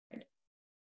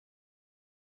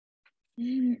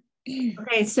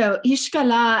Okay, so Ishka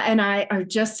and I are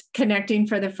just connecting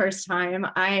for the first time.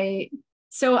 I've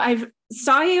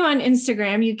saw you on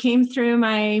Instagram. You came through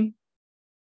my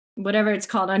whatever it's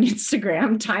called on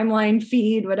Instagram, timeline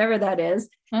feed, whatever that is.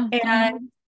 And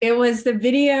it was the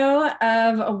video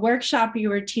of a workshop you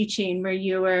were teaching where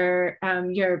you were,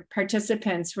 your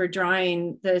participants were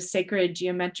drawing the sacred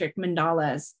geometric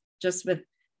mandalas just with,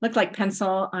 looked like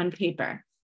pencil on paper.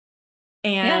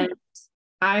 And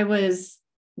I was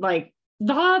like,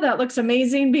 that looks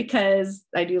amazing because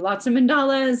I do lots of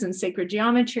mandalas and sacred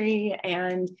geometry.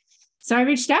 And so I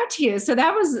reached out to you. So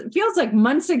feels like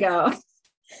months ago.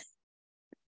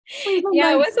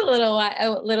 Yeah, it was a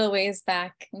little ways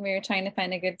back. We were trying to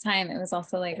find a good time. It was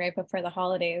also like right before the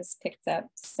holidays picked up.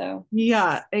 So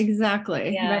yeah,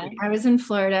 exactly. Yeah. Right. I was in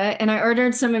Florida and I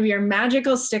ordered some of your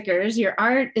magical stickers. Your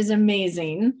art is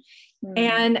amazing.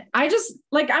 And I just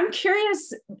I'm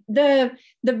curious, the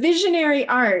visionary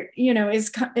art,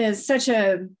 is such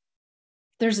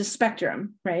there's a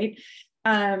spectrum, right?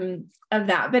 Of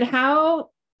that.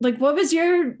 But what was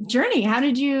your journey? How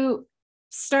did you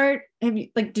start?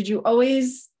 Did you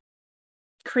always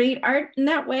create art in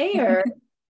that way, or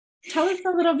tell us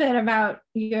a little bit about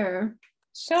your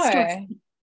story.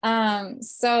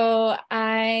 So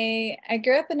I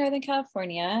grew up in Northern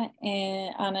California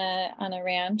on a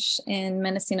ranch in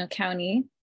Mendocino County.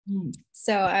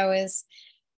 So I was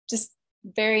just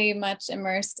very much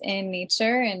immersed in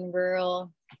nature and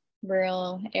rural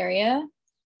area.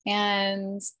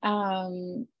 And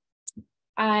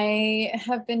I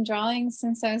have been drawing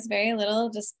since I was very little,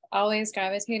 just always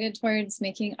gravitated towards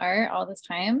making art all the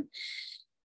time.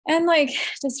 And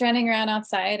just running around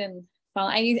outside and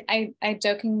I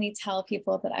jokingly tell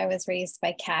people that I was raised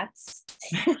by cats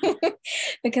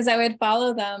because I would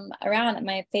follow them around.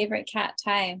 My favorite cat,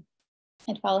 Ty,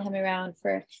 I'd follow him around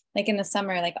for in the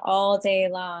summer, all day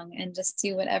long and just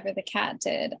do whatever the cat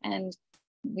did. And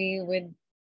we would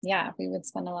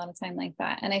spend a lot of time like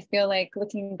that. And I feel like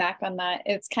looking back on that,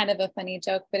 it's kind of a funny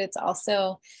joke, but it's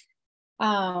also,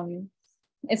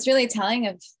 it's really telling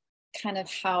of kind of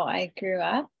how I grew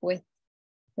up with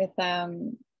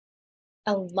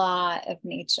a lot of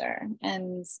nature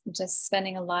and just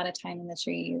spending a lot of time in the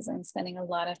trees and spending a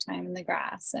lot of time in the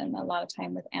grass and a lot of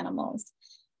time with animals.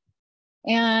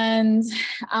 And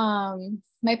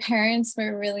my parents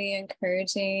were really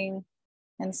encouraging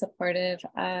and supportive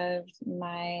of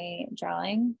my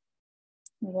drawing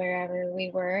wherever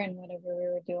we were and whatever we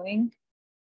were doing.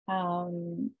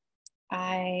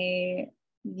 I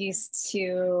used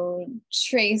to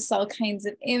trace all kinds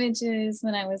of images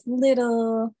when I was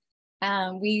little.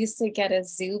 We used to get a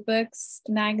Zoo Books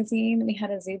magazine. We had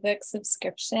a Zoo Books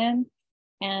subscription.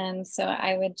 And so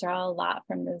I would draw a lot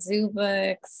from the Zoo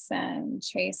Books and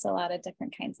trace a lot of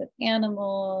different kinds of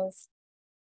animals.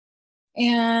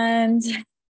 And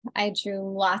I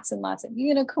drew lots and lots of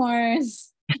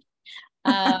unicorns.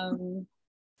 Lots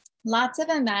of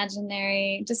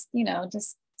imaginary, just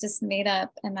made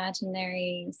up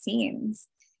imaginary scenes.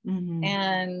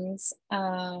 And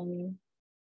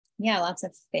lots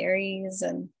of fairies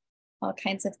and all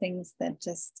kinds of things that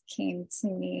just came to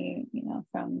me,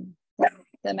 from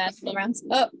the magical realms.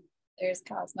 Oh, there's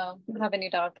Cosmo. We have a new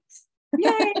dog.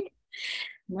 Yay!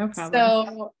 No problem.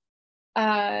 So,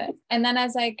 and then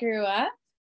as I grew up,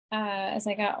 as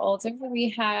I got older, we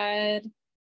had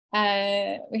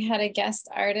a guest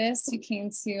artist who came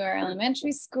to our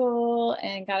elementary school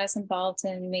and got us involved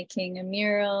in making a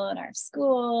mural in our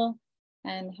school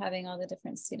and having all the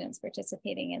different students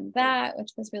participating in that,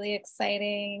 which was really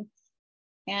exciting.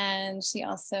 And she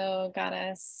also got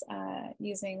us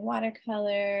using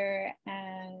watercolor,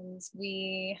 and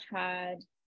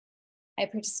I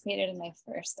participated in my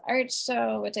first art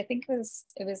show, which I think it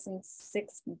was in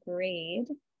 6th grade.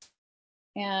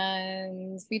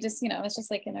 And we just, it was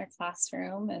just in our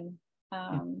classroom, and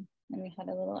we had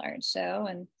a little art show,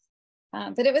 and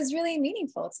but it was really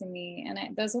meaningful to me.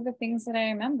 And those are the things that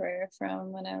I remember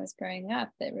from when I was growing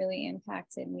up that really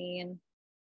impacted me.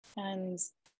 And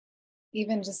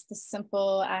even just the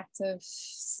simple act of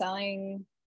selling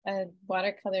a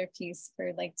watercolor piece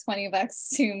for $20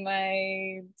 to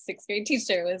my 6th grade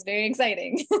teacher was very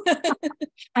exciting.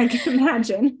 I can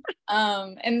imagine.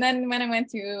 And then when I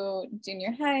went through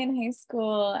junior high and high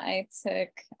school, I took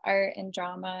art and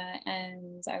drama,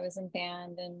 and I was in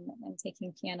band and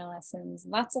taking piano lessons,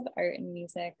 lots of art and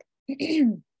music.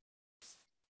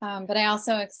 But I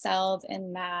also excelled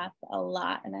in math a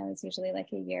lot, and I was usually a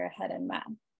year ahead in math.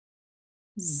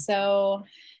 So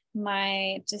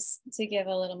just to give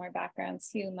a little more background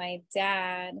too, my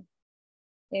dad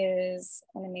is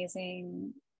an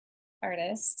amazing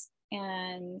artist,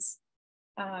 and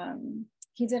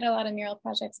he did a lot of mural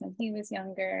projects when he was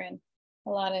younger, and a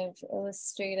lot of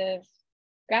illustrative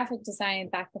graphic design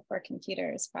back before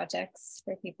computers projects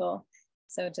for people.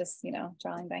 So just,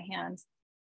 drawing by hand.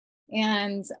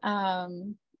 And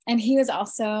he was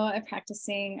also a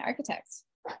practicing architect.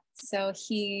 So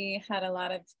he had a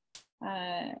lot of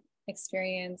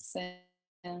experience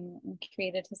and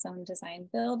created his own design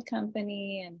build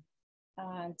company, and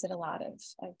did a lot of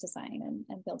design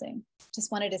and building.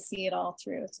 Just wanted to see it all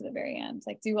through to the very end,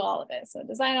 like do all of it. So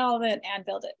design all of it and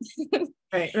build it.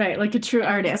 Right. Like a true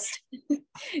artist.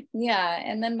 Yeah.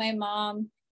 And then my mom,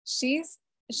 she's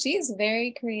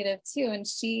very creative too. And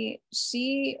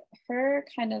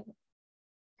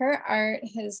her art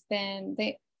has been,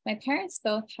 my parents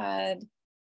both had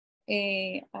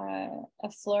a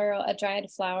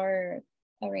dried flower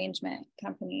arrangement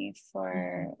company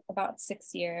for about 6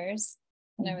 years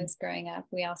when I was growing up.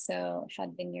 We also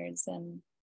had vineyards, and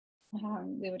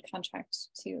we would contract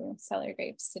to sell our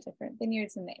grapes to different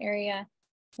vineyards in the area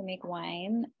to make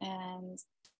wine, and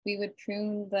we would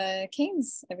prune the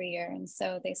canes every year. And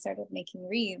so they started making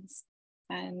wreaths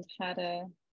and had a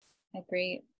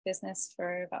great business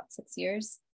for about 6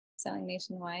 years, selling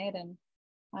nationwide.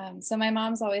 And so my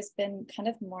mom's always been kind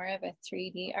of more of a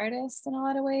 3D artist in a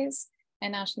lot of ways.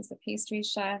 And now she's a pastry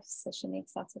chef, so she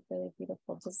makes lots of really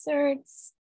beautiful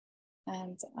desserts.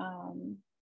 And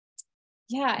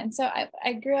and so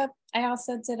I grew up, I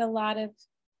also did a lot of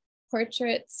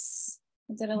portraits.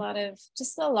 I did a lot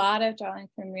of drawing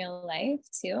from real life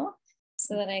too,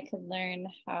 so that I could learn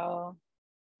how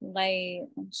light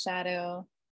and shadow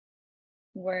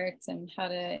worked and how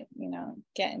to,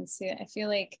 get into it. I feel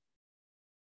like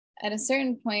at a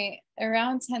certain point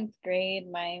around 10th grade,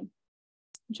 my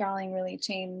drawing really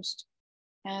changed,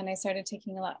 and I started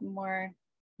taking a lot more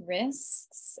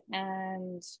risks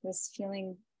and was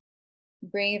feeling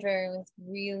braver with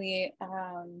really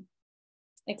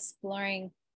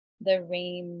exploring the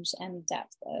range and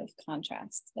depth of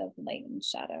contrast of light and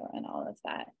shadow and all of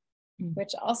that,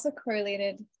 which also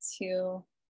correlated to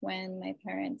when my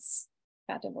parents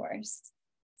got divorced.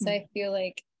 So I feel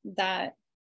like that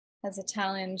as a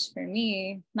challenge for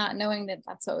me, not knowing that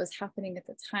that's what was happening at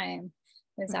the time,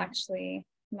 was actually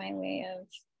my way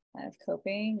of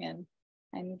coping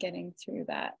and getting through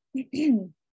that.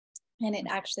 And it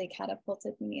actually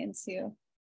catapulted me into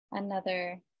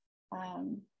another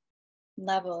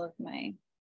level of my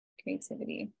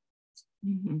creativity.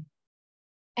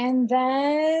 And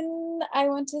then I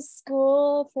went to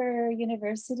school for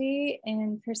university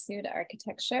and pursued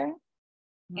architecture.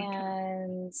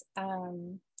 And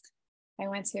I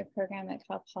went to a program at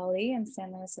Cal Poly in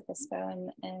San Luis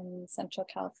Obispo in Central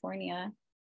California.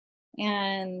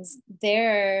 And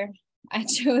there I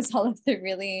chose all of the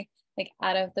really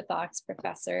out of the box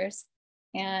professors.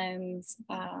 And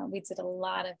we did a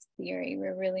lot of theory.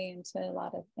 We're really into a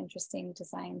lot of interesting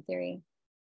design theory.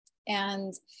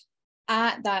 And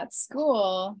at that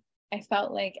school, I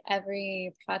felt like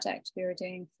every project we were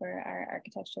doing for our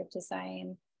architecture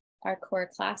design, our core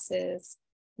classes,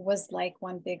 was like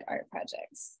one big art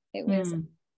project. It was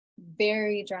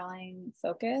very drawing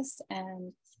focused,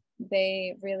 and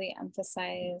they really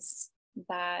emphasized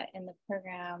that in the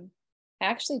program. I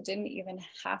actually didn't even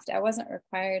I wasn't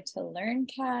required to learn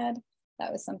CAD.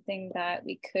 That was something that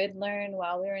we could learn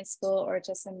while we were in school or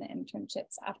just in the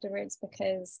internships afterwards,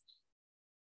 because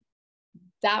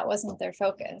that wasn't their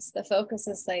focus. The focus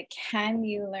is can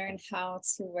you learn how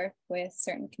to work with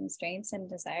certain constraints and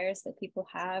desires that people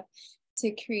have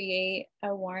to create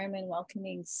a warm and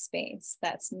welcoming space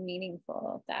that's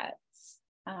meaningful,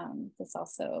 that's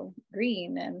also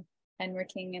green, and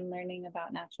working and learning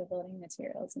about natural building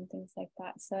materials and things like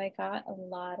that. So I got a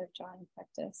lot of drawing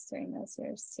practice during those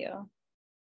years too.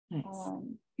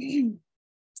 Nice.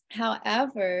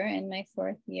 However, in my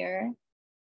 4th year,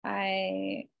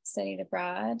 I studied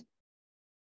abroad,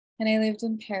 and I lived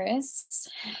in Paris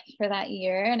for that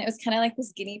year. And it was kind of like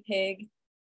this guinea pig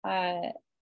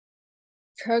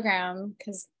program,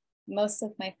 because most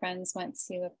of my friends went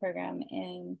to a program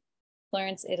in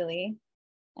Florence, Italy.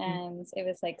 And it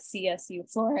was like CSU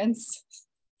Florence,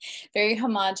 very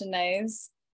homogenized,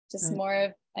 just more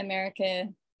of America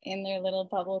in their little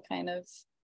bubble kind of,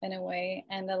 in a way.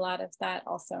 And a lot of that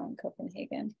also in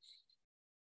Copenhagen.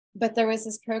 But there was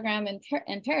this program in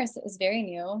Paris that was very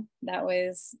new, that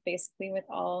was basically with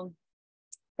all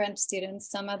French students,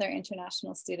 some other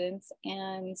international students.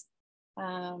 And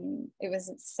it was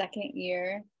its 2nd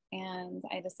year. And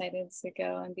I decided to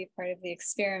go and be part of the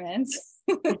experiment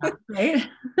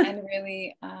and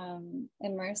really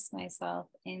immerse myself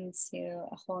into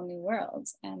a whole new world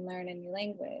and learn a new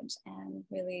language and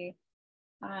really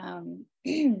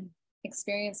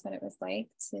experience what it was like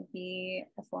to be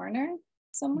a foreigner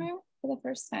somewhere for the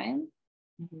first time,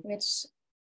 which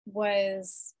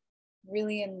was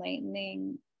really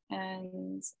enlightening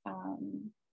and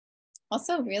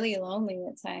also really lonely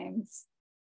at times.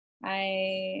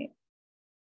 I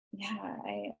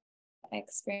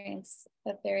experienced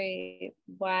a very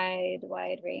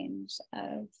wide range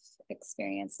of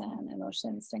experience and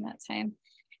emotions during that time.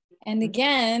 And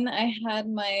again, I had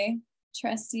my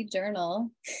trusty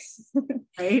journal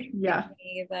right? Yeah.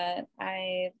 that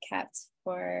I've kept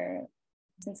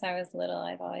since I was little.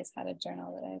 I've always had a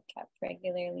journal that I've kept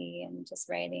regularly and just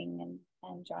writing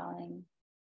and drawing,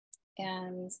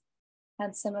 and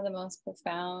had some of the most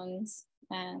profound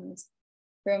and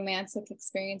romantic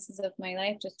experiences of my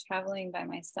life, just traveling by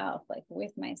myself, like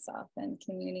with myself, and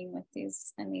communing with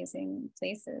these amazing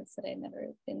places that I'd never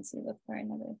been to before,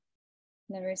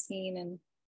 never seen,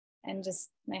 and just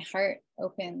my heart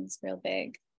opens real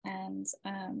big. And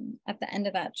at the end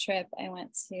of that trip, I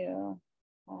went to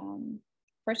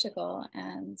Portugal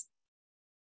and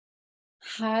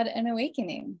had an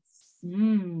awakening,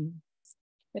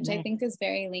 which I think is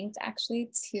very linked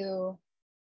actually to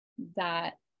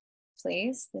that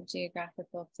place, the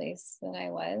geographical place that I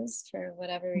was, for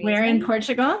whatever reason. Where in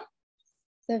Portugal?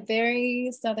 The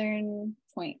very southern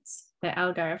point. The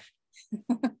Algarve.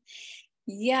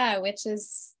 Yeah, which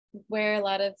is where a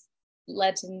lot of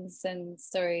legends and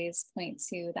stories point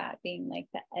to that being like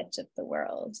the edge of the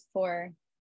world for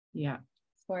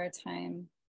a time.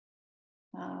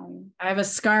 I have a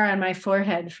scar on my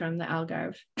forehead from the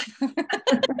Algarve.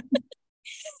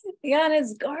 Yeah, and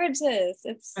it's gorgeous.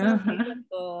 It's so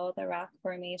beautiful, the rock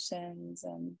formations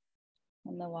and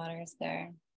the waters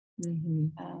there.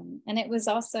 And it was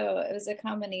a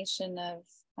combination of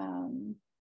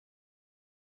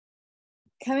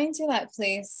coming to that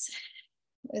place.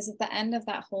 It was at the end of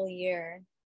that whole year,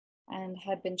 and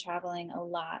had been traveling a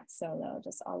lot solo,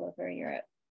 just all over Europe.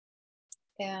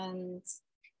 And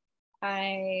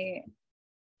I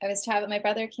was traveling. My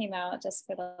brother came out just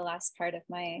for the last part of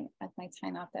my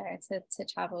time out there to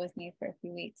travel with me for a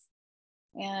few weeks.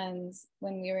 And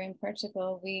when we were in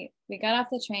Portugal, we got off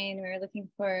the train. We were looking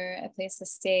for a place to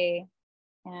stay,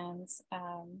 and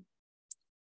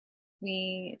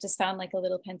we just found like a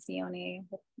little pensione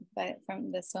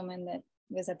from this woman that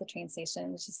was at the train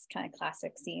station, which is kind of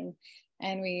classic scene.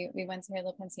 And we went to her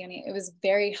little pensione. It was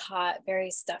very hot,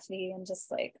 very stuffy, and just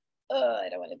like, oh, I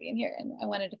don't want to be in here. And I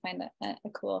wanted to find a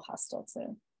cool hostel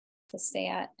to stay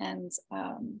at. And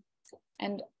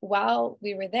while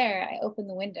we were there, I opened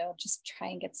the window just to try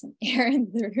and get some air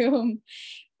in the room.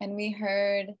 And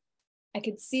I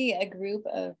could see a group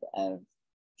of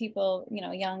people,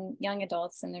 young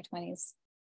adults in their 20s,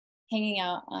 hanging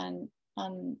out on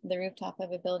the rooftop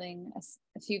of a building,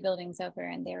 a few buildings over,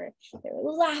 and they were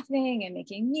laughing and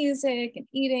making music and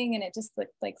eating, and it just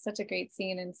looked like such a great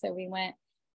scene. And so we went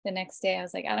the next day. I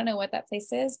was like, I don't know what that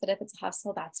place is, but if it's a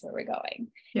hostel, that's where we're going.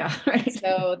 Yeah. Right.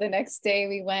 So the next day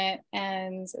we went,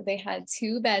 and they had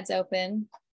 2 beds open,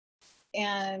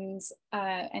 and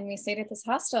we stayed at this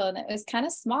hostel, and it was kind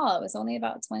of small. It was only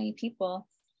about 20 people,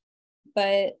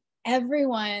 but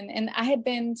everyone, and I had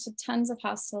been to tons of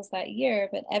hostels that year,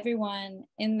 but everyone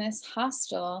in this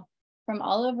hostel from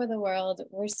all over the world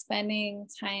were spending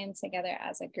time together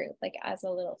as a group, like as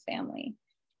a little family.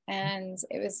 And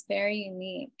it was very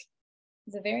unique. It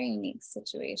was a very unique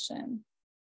situation.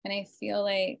 And I feel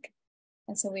like,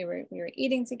 and so we were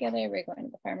eating together, we were going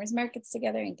to the farmers markets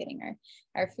together and getting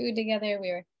our food together.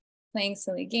 We were playing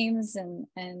silly games and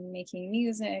making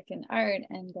music and art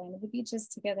and going to the beaches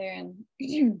together. And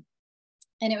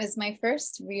and it was my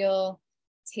first real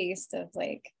taste of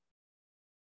like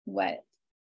what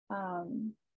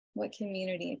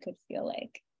community could feel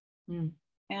like.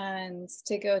 And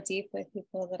to go deep with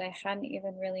people that I hadn't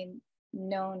even really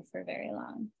known for very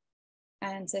long,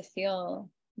 and to feel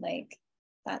like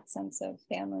that sense of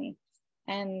family.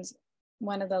 And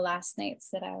one of the last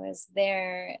nights that I was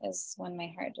there is when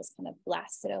my heart just kind of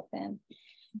blasted open,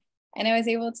 and I was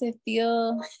able to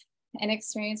feel and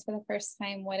experience for the first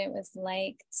time what it was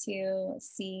like to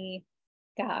see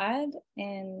God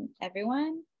in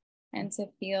everyone, and to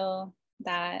feel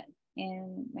that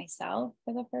in myself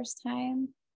for the first time,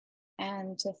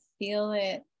 and to feel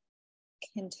it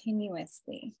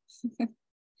continuously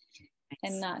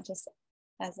and not just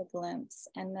as a glimpse.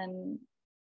 And then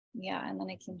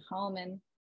I came home, and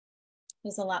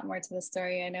there's a lot more to the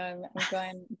story. I know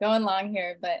I'm going long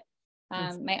here, but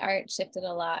my art shifted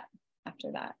a lot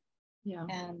after that. Yeah.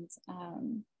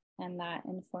 And that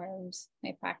informed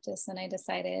my practice. And I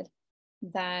decided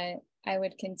that I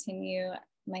would continue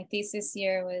my thesis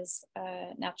year was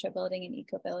natural building and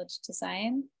eco-village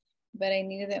design. But I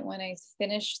knew that when I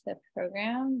finished the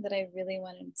program that I really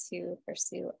wanted to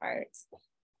pursue art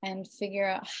and figure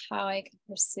out how I could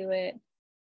pursue it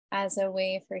as a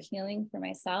way for healing for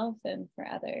myself and for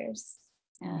others.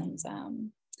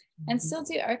 And still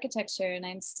do architecture, and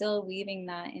I'm still weaving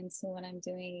that into what I'm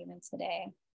doing even today.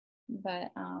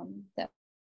 But that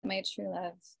my true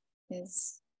love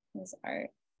is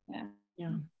art.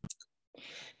 Yeah.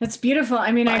 That's beautiful.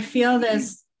 I mean, I feel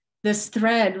this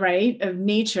thread, right, of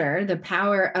nature, the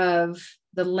power of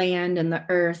the land and the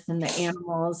earth and the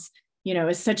animals,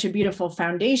 is such a beautiful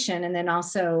foundation. And then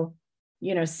also,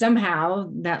 somehow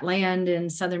that land in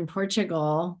southern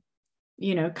Portugal,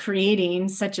 creating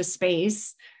such a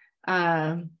space.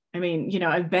 I mean,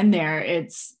 I've been there.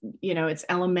 It's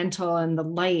elemental, and the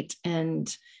light,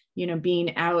 and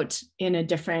being out in a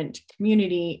different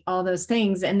community, all those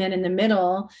things. And then in the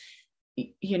middle,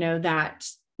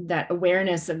 that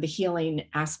awareness of the healing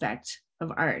aspect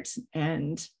of art,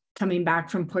 and coming back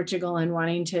from Portugal and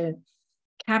wanting to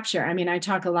capture. I mean, I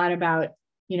talk a lot about,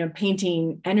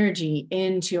 painting energy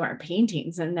into our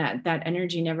paintings, and that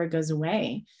energy never goes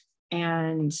away.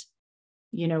 And,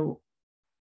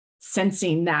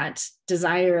 sensing that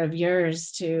desire of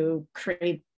yours to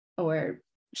create or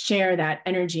share that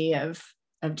energy of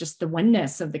just the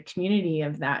oneness of the community,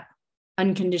 of that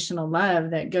unconditional love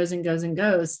that goes and goes and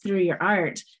goes through your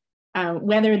art,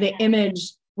 whether the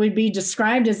image would be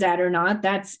described as that or not,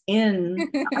 that's in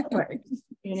the artwork,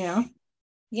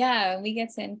 Yeah, we get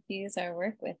to infuse our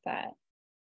work with that.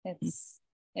 I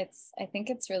think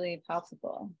it's really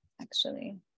palpable,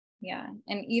 actually. Yeah.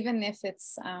 And even if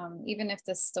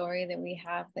the story that we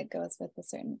have that goes with a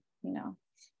certain,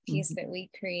 piece that we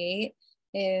create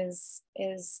is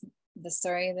the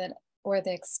story that, or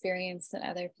the experience that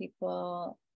other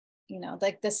people,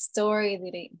 like the story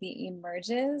that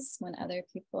emerges when other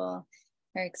people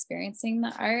are experiencing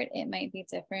the art, it might be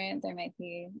different. There might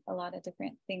be a lot of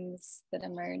different things that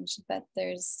emerge, but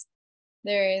there is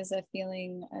a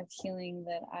feeling of healing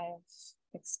that I've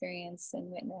experienced and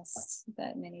witnessed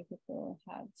that many people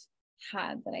have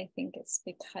had, that I think it's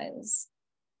because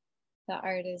the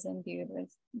art is imbued with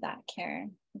that care,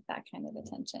 with that kind of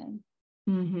attention.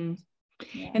 Mm-hmm.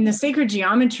 Yeah. And the sacred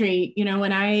geometry,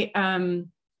 when I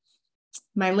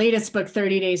my latest book,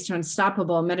 30 Days to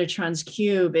Unstoppable, Metatron's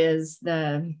Cube, is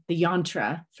the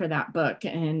yantra for that book.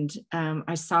 And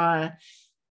I saw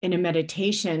in a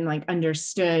meditation,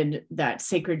 understood that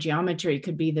sacred geometry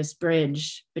could be this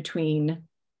bridge between,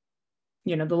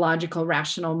 the logical,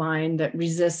 rational mind that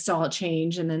resists all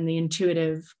change, and then the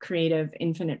intuitive, creative,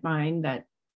 infinite mind that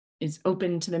is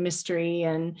open to the mystery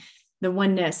and the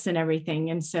oneness and everything.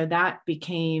 And so that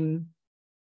became,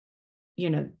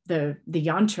 the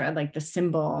yantra, like the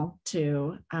symbol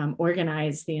to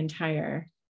organize the entire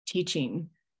teaching.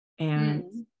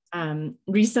 And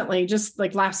recently, just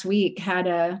like last week,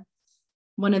 had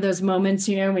one of those moments,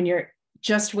 when you're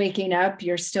just waking up,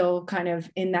 you're still kind of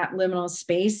in that liminal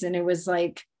space. And it was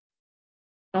like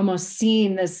almost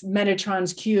seeing this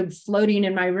Metatron's cube floating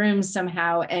in my room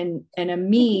somehow, and a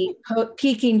me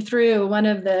peeking through one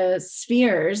of the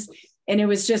spheres. And it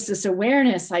was just this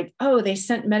awareness, like, oh, they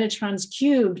sent Metatron's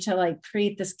cube to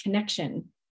create this connection,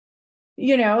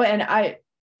 and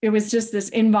it was just this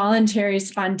involuntary,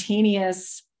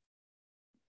 spontaneous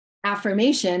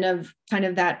affirmation of kind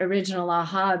of that original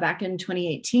aha back in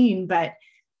 2018. But,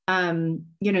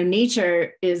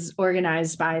 nature is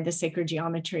organized by the sacred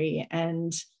geometry,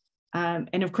 and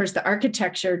of course the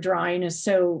architecture drawing is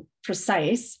so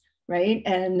precise, right?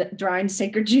 And drawing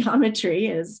sacred geometry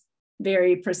is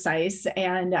very precise.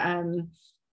 And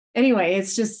anyway,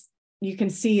 it's just, you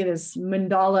can see this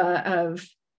mandala of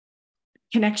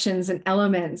connections and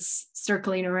elements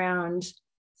circling around.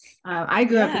 I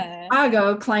grew up in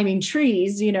Chicago climbing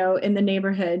trees, in the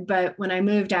neighborhood. But when I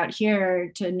moved out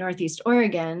here to Northeast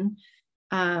Oregon,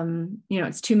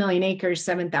 it's 2 million acres,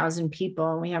 7,000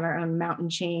 people. We have our own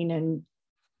mountain chain and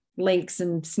lakes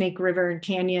and Snake River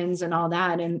canyons and all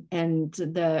that. And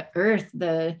the earth,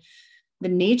 the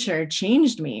nature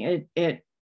changed me. It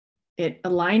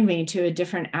aligned me to a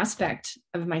different aspect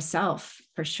of myself,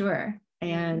 for sure.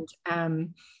 And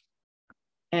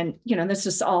this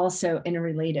is all so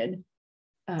interrelated.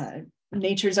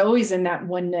 Nature's always in that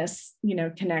oneness,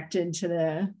 connected to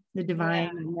the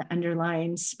divine and the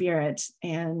underlying spirit,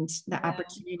 and the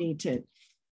opportunity to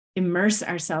immerse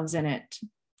ourselves in it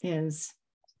is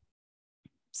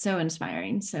so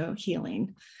inspiring, so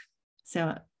healing.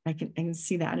 So I can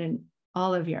see that in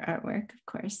all of your artwork, of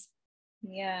course.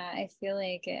 Yeah, I feel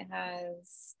like it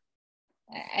has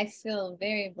I feel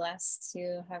very blessed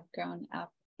to have grown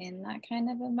up in that kind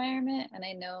of environment. And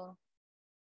I know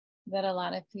that a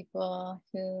lot of people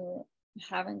who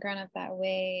haven't grown up that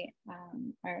way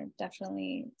are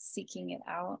definitely seeking it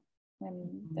out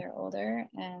when they're older,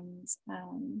 and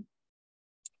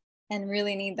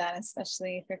really need that,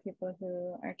 especially for people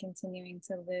who are continuing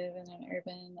to live in an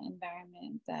urban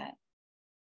environment, that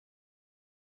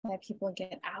people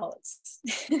get out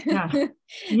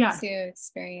Yeah. to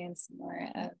experience more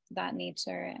of that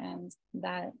nature and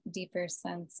that deeper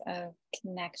sense of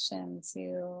connection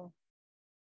to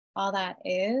all that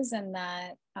is. And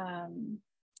that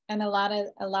and a lot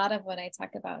of what I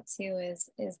talk about too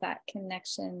is that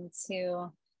connection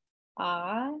to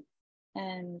awe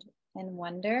and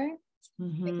wonder,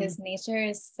 because nature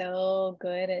is so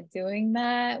good at doing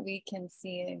that. We can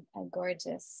see a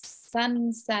gorgeous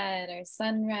sunset or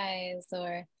sunrise,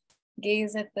 or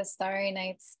gaze at the starry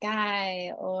night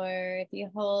sky, or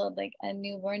behold like a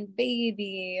newborn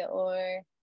baby, or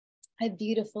a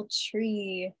beautiful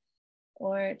tree,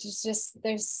 or just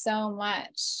there's so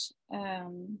much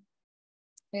in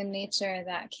nature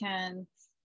that can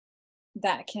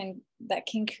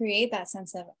create that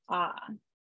sense of awe.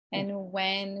 And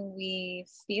when we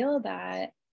feel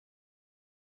that,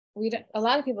 a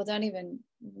lot of people don't even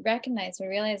recognize or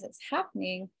realize it's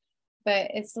happening,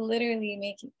 but it's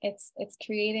literally it's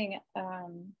creating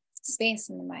space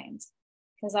in the mind,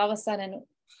 because all of a sudden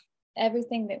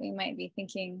everything that we might be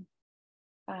thinking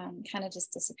kind of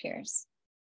just disappears,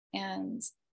 and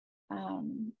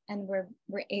we're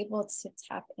able to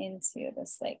tap into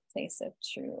this like place of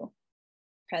true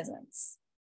presence,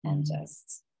 and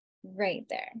just right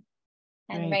there,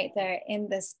 and right there in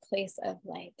this place of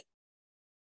like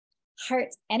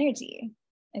heart energy.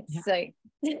 It's like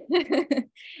and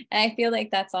I feel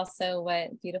like that's also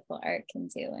what beautiful art can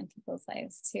do in people's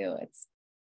lives too. It's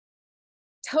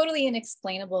totally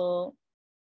inexplainable.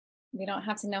 We don't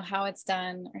have to know how it's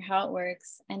done or how it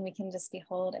works, and we can just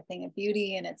behold a thing of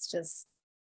beauty, and it's just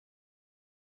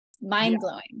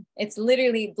mind-blowing. It's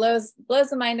literally blows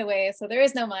the mind away, so there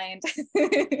is no mind.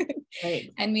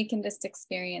 And we can just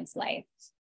experience life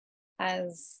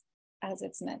as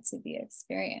it's meant to be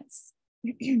experienced.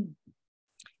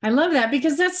 I love that,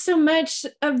 because that's so much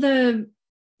of the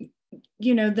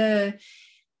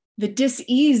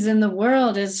dis-ease in the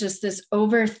world is just this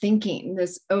overthinking,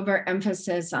 this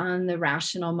overemphasis on the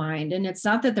rational mind. And it's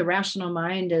not that the rational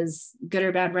mind is good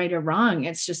or bad, right or wrong.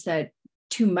 It's just that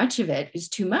too much of it is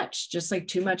too much, just like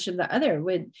too much of the other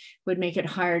would make it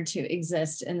hard to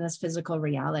exist in this physical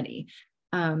reality.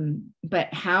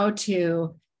 But how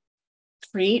to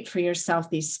create for yourself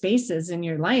these spaces in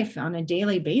your life on a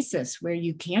daily basis where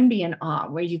you can be in awe,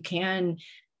 where you can,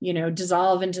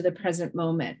 dissolve into the present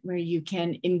moment, where you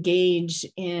can engage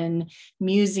in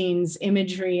musings,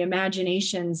 imagery,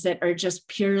 imaginations that are just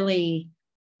purely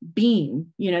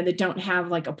being, that don't have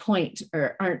like a point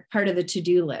or aren't part of the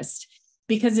to-do list,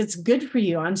 because it's good for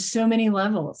you on so many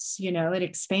levels. It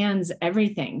expands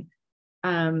everything.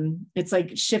 It's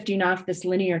like shifting off this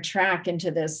linear track into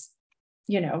this,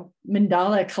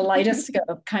 mandala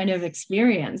kaleidoscope kind of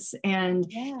experience. And,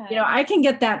 I can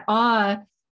get that awe.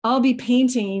 I'll be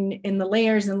painting in the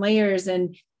layers and layers,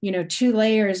 and, two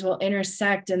layers will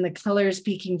intersect and the colors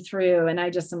peeking through. And I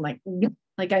just am like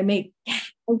I make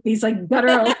these like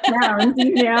guttural sounds,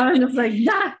 and it's like,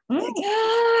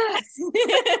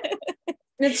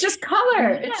 it's just color.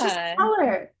 It's just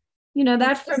color.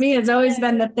 That for me has always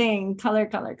been the thing. Color.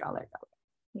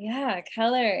 Yeah,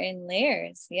 color in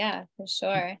layers. Yeah, for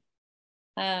sure.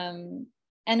 And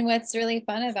what's really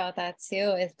fun about that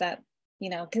too is that,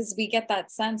 because we get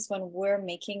that sense when we're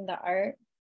making the art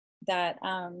that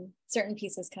certain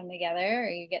pieces come together, or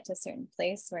you get to a certain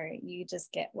place where you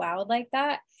just get wowed like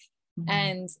that.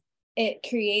 And it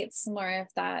creates more of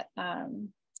that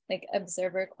like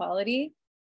observer quality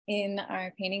in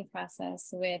our painting process,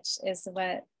 which is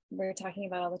what we're talking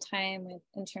about all the time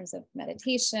in terms of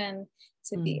meditation,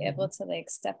 to be able to like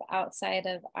step outside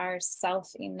of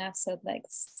ourself enough so like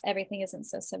everything isn't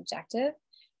so subjective,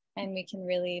 and we can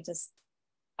really just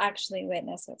actually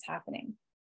witness what's happening.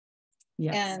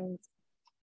 And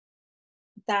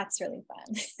that's really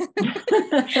fun.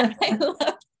 I love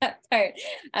that part.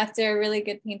 After a really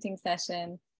good painting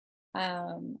session,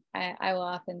 I will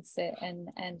often sit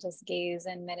and just gaze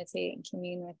and meditate and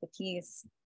commune with the piece,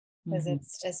 because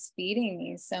it's just feeding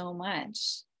me so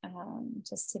much,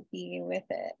 just to be with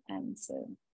it and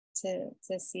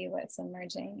to see what's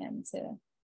emerging and to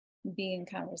be in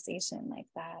conversation like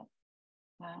that.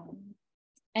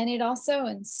 And it also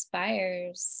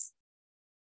inspires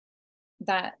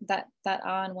that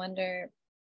awe and wonder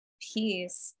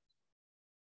piece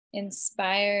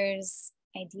inspires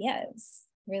ideas,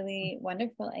 really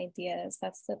wonderful ideas.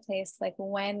 That's the place, like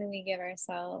when we give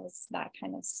ourselves that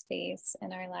kind of space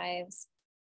in our lives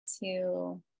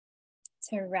to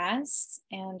rest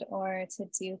and or to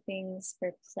do things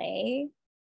for play,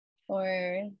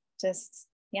 or just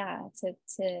to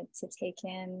take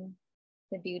in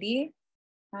the beauty,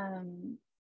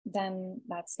 then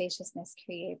that spaciousness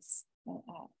creates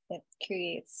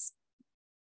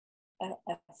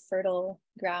a fertile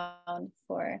ground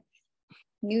for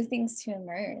new things to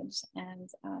emerge.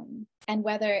 And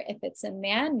whether if it's a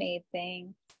man-made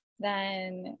thing,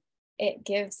 then it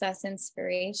gives us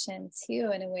inspiration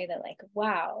too, in a way that, like,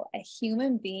 wow, a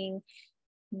human being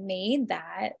made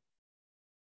that.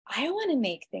 I want to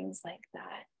make things like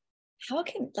that. How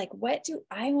can, like, what do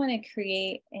I want to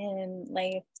create in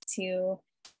life to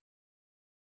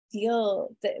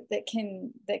feel that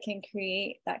can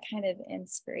create that kind of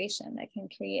inspiration, that can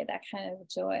create that kind of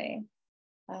joy,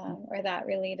 or that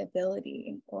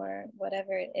relatability, or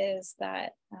whatever it is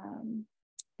that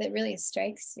that really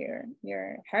strikes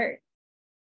your heart.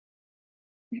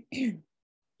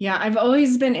 Yeah, I've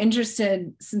always been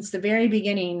interested since the very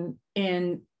beginning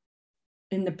in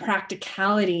the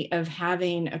practicality of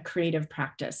having a creative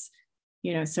practice.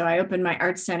 So I opened my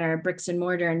art center, bricks and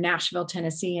mortar, in Nashville,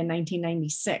 Tennessee in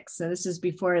 1996. So this is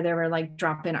before there were like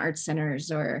drop-in art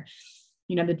centers, or,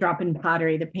 the drop-in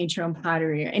pottery, the paint your own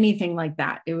pottery, or anything like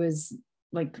that. It was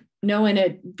like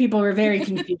people were very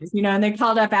confused, and they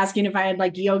called up asking if I had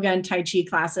like yoga and Tai Chi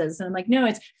classes. And I'm like, no,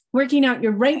 it's working out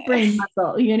your right brain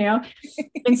muscle,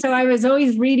 And so I was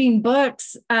always reading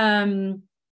books to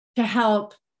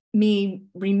help me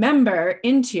remember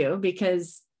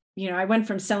because, I went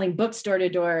from selling books door to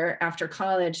door after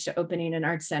college to opening an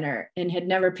art center, and had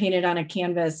never painted on a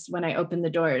canvas when I opened the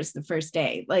doors the first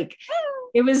day. Like,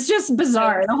 it was just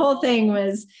bizarre. The whole thing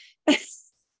was.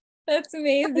 That's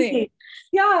amazing.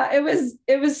 Yeah,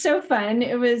 it was so fun.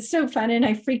 It was so fun. And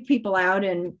I freaked people out.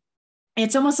 And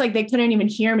it's almost like they couldn't even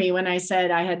hear me when I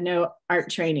said I had no art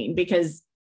training, because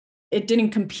it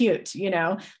didn't compute,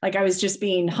 like I was just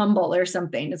being humble or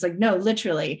something. It's like, no,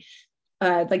 literally.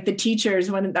 Like the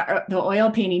teachers, when the oil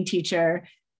painting teacher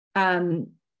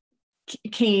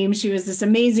came, she was this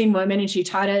amazing woman, and she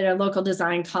taught at a local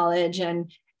design college.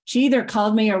 And she either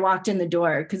called me or walked in the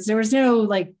door, because there was no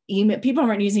like email. People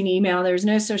weren't using email. There was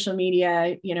no social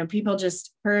media. People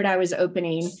just heard I was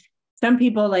opening. Some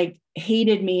people like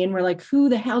hated me and were like, who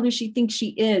the hell does she think she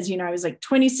is? I was like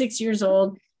 26 years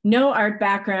old, no art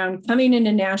background, coming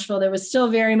into Nashville. There was still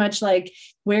very much like,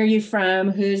 where are you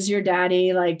from? Who's your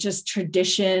daddy? Like just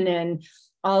tradition and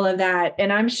all of that.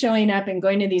 And I'm showing up and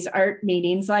going to these art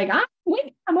meetings like,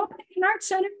 I'm opening an art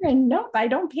center, and nope, I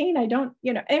don't paint. I don't,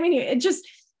 it just,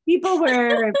 people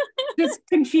were just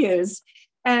confused.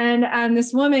 And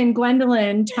this woman,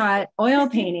 Gwendolyn, taught oil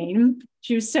painting.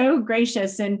 She was so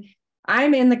gracious. And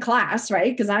I'm in the class,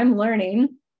 right? Because I'm learning.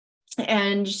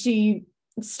 And she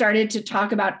started to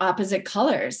talk about opposite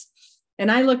colors.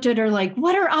 And I looked at her like,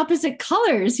 what are opposite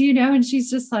colors? And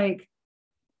she's just like,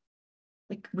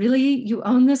 really, you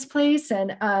own this place?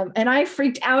 And I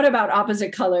freaked out about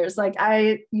opposite colors. Like,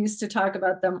 I used to talk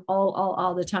about them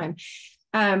all the time.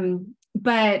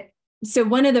 But so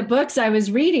one of the books I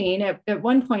was reading at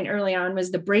one point early on was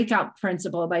The Breakout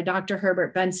Principle by Dr.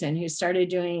 Herbert Benson, who started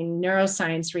doing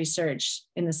neuroscience research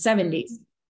in the 70s.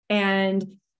 And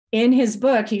in his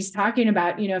book, he's talking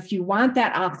about, if you want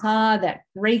that aha, that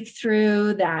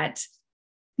breakthrough, that,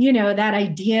 that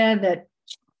idea, that,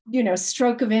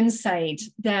 stroke of insight,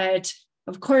 that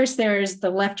of course there's the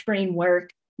left brain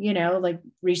work, like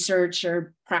research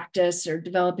or practice or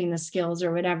developing the skills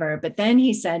or whatever. But then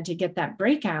he said, to get that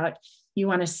breakout, you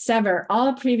want to sever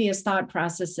all previous thought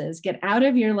processes, get out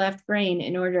of your left brain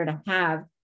in order to have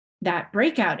that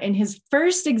breakout. And his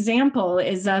first example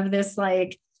is of this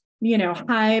like,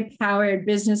 high-powered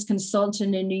business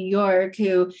consultant in New York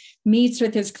who meets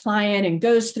with his client and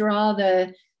goes through all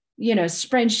the,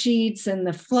 spreadsheets and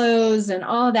the flows and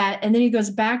all that. And then he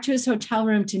goes back to his hotel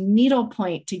room to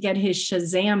needlepoint to get his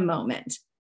Shazam moment.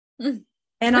 And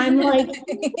I'm like,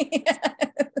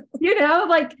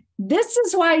 like, this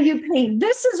is why you paint.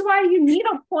 This is why you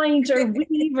needlepoint or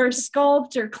weave or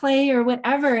sculpt or clay or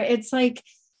whatever. It's like,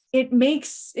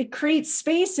 it creates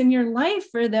space in your life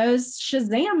for those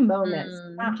Shazam moments,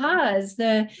 ahas,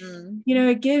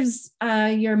 it gives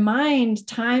your mind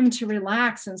time to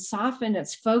relax and soften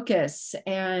its focus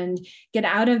and get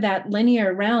out of that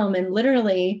linear realm. And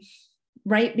literally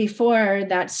right before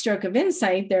that stroke of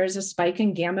insight, there's a spike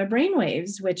in gamma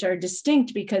brainwaves, which are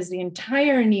distinct because the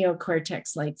entire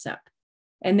neocortex lights up.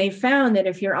 And they found that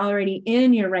if you're already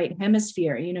in your right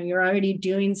hemisphere, you know, you're already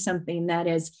doing something that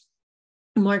is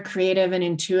more creative and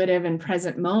intuitive and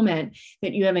present moment,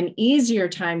 that you have an easier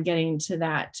time getting to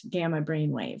that gamma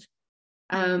brainwave.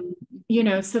 You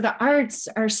know, so the arts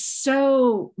are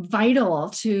so vital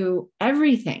to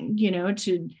everything, you know,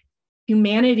 to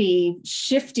humanity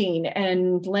shifting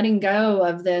and letting go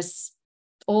of this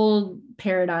old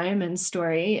paradigm and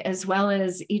story, as well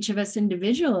as each of us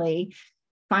individually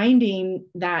finding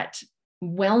that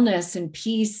wellness and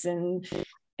peace and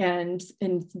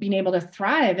being able to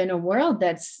thrive in a world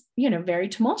that's, you know, very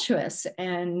tumultuous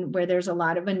and where there's a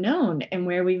lot of unknown, and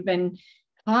where we've been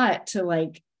taught to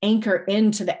like anchor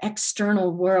into the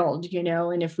external world, you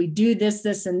know, and if we do this,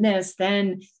 this, and this,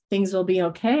 then things will be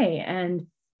okay. And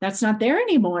that's not there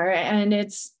anymore. And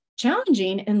it's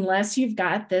challenging unless you've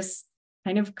got this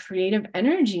kind of creative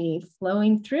energy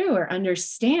flowing through, or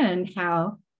understand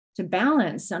how to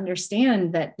balance,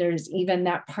 understand that there's even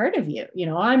that part of you, you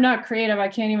know, I'm not creative, I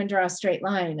can't even draw a straight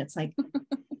line. It's like,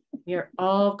 you're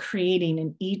all creating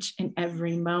in each and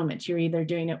every moment. You're either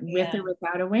doing it with or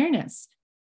without awareness.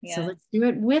 So let's do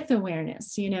it with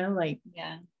awareness, you know, like.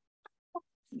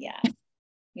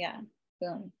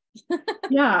 Boom.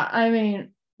 Yeah. I mean,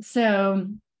 so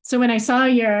when I saw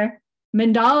your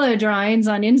mandala drawings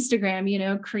on Instagram, you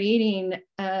know, creating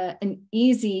an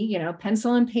easy, you know,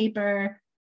 pencil and paper,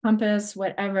 compass,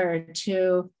 whatever,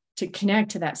 to connect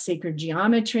to that sacred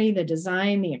geometry, the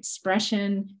design, the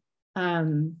expression,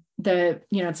 you know,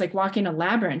 it's like walking a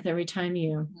labyrinth every time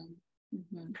you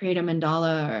create a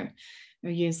mandala or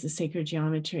use the sacred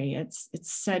geometry. It's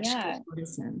such good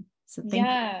medicine. So thank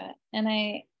you. And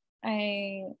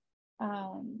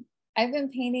I've been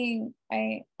painting.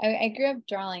 I grew up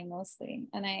drawing mostly,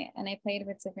 and I played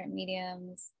with different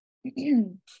mediums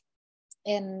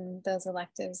in those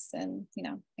electives, and you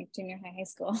know, like junior high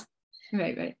school.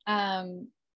 Right.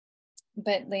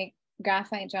 But like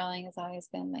graphite drawing has always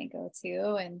been my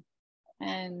go-to, and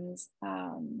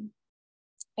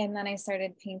then I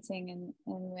started painting in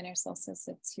winter solstice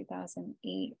of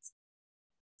 2008,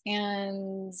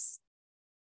 and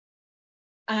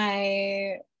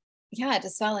I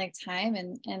just felt like time,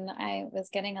 and I was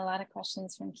getting a lot of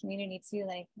questions from community too,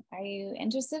 like, are you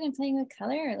interested in playing with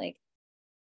color? Like,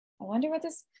 I wonder what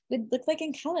this would look like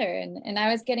in color, and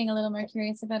I was getting a little more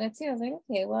curious about it too. I was like,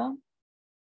 okay, well,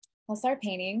 I'll start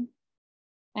painting,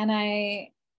 and I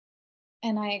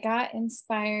got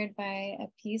inspired by a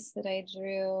piece that I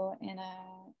drew in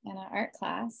an art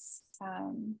class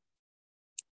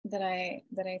that I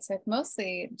took,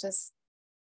 mostly just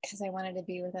because I wanted to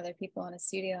be with other people in a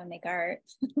studio and make art,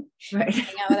 right?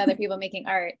 Hang out with other people making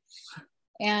art,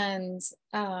 and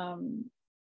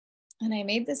I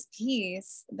made this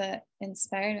piece that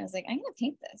inspired me. I was like, I'm gonna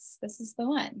paint this. This is the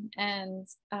one. And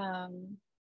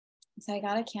so I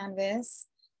got a canvas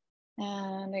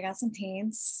and I got some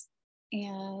paints,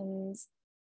 and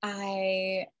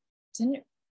I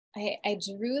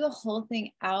drew the whole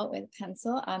thing out with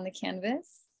pencil on the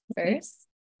canvas first.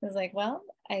 I was like, well,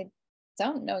 I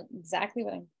don't know exactly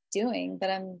what I'm doing, but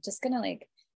I'm just gonna like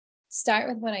start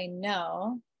with what I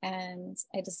know. And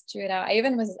I just drew it out. I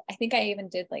think I even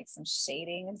did like some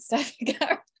shading and stuff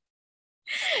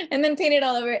and then painted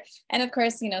all over it. And of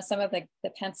course, you know, some of the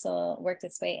pencil worked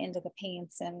its way into the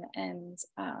paints, and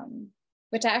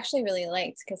which I actually really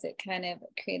liked, because it kind of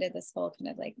created this whole kind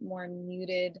of like more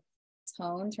muted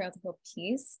tone throughout the whole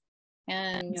piece.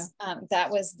 And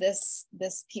that was this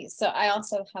piece. So I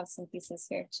also have some pieces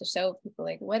here to show people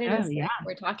like what it is that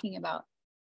we're talking about.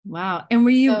 Wow. And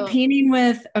were you painting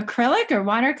with acrylic or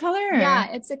watercolor? Or? Yeah,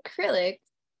 it's acrylic.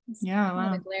 It's wow.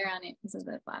 kind of a glare on it because of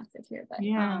the plastic here, but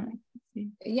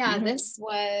this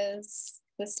was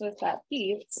that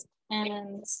piece.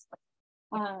 And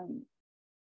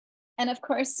of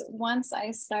course, once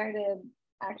I started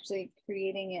actually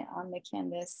creating it on the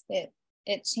canvas,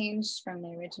 it changed from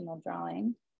the original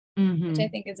drawing, which I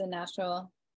think is a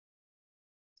natural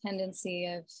tendency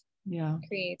of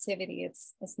creativity.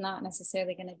 It's not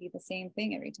necessarily going to be the same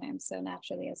thing every time. So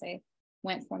naturally, as I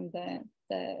went from the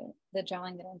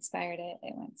drawing that inspired it,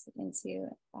 it went into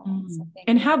something.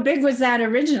 And how big was that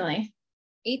originally?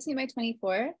 18 by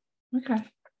 24. Okay.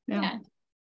 Yeah.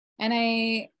 And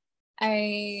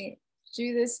I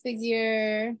drew this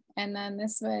figure, and then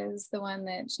this was the one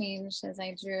that changed as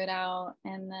I drew it out,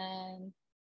 and then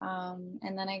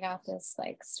I got this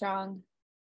like strong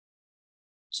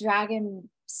dragon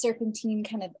serpentine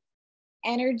kind of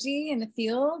energy in the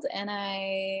field, and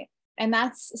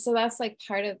that's like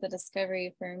part of the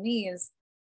discovery for me is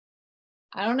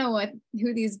I don't know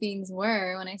who these beings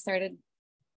were when I started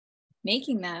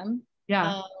making them.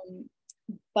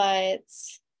 But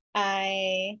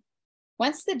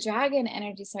once the dragon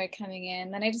energy started coming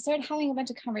in, then I just started having a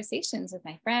bunch of conversations with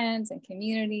my friends and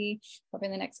community over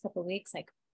the next couple of weeks. Like,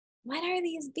 what are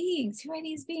these beings? Who are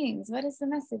these beings? What is the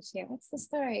message here? What's the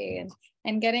story?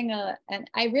 And getting and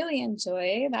I really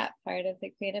enjoy that part of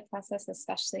the creative process,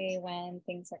 especially when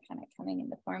things are kind of coming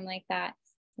into form like that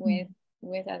with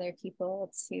other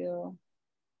people, to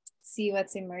see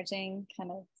what's emerging kind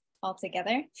of all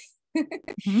together.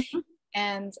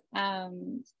 And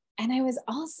I was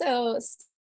also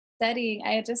studying,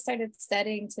 I had just started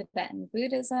studying Tibetan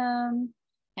Buddhism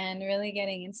and really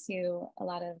getting into a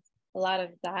lot of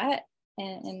that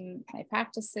in my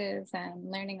practices, and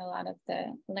learning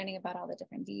about all the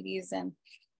different deities. And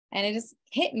it just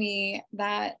hit me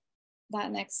that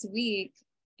next week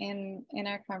in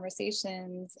our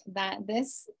conversations that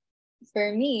this,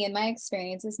 for me, in my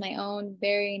experience, is my own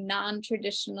very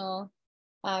non-traditional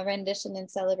rendition and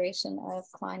celebration of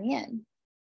Kuan Yin.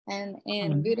 And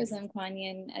in Buddhism, Kuan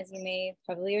Yin, as you may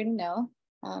probably already know,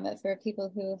 but for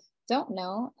people who don't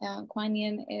know, Kuan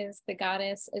Yin is the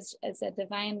goddess, is a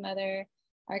divine mother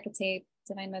archetype,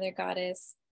 divine mother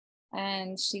goddess,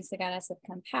 and she's the goddess of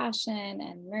compassion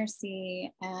and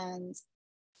mercy. And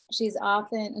she's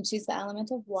the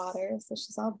element of water, so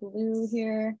she's all blue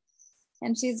here.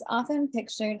 And she's often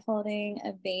pictured holding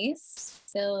a vase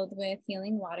filled with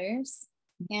healing waters.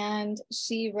 And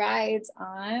she rides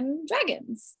on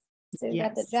dragons. So you've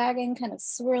got the dragon kind of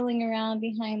swirling around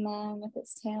behind them with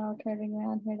its tail curving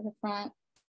around here to the front.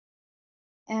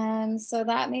 And so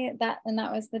that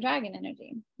was the dragon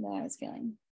energy that I was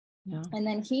feeling. Yeah. And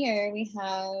then here we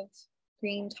have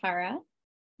green Tara.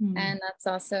 And that's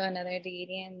also another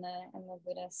deity in the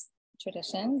Buddhist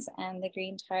traditions. And the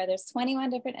green Tara, there's 21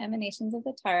 different emanations of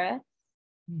the Tara.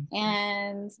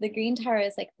 And the green Tara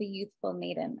is like the youthful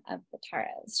maiden of the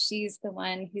Taras. She's the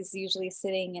one who's usually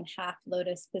sitting in half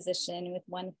lotus position with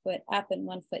one foot up and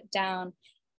one foot down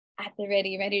at the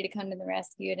ready to come to the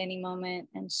rescue at any moment.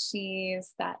 And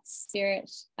she's that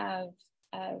spirit of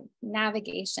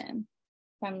navigation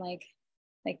from like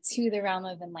to the realm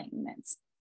of enlightenment,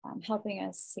 helping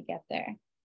us to get there.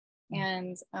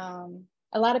 And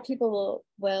a lot of people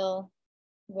will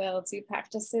do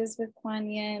practices with Kuan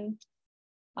Yin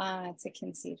to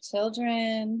conceive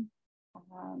children,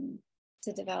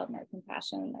 to develop more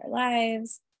compassion in their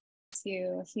lives,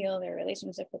 to heal their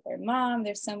relationship with their mom.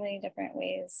 There's so many different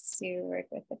ways to work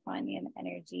with the Kuan Yin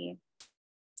energy.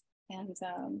 And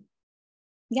so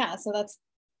that's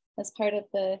part of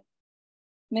the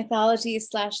mythology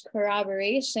 /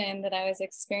 corroboration that I was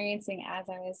experiencing as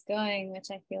I was going,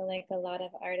 which I feel like a lot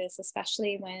of artists,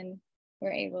 especially when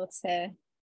we're able to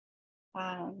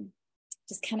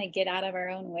just kind of get out of our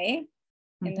own way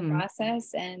in the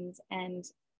process and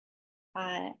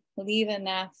leave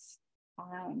enough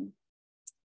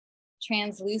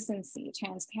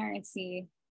transparency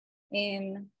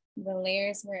in the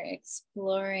layers we're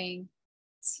exploring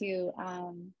to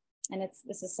and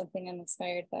this is something I'm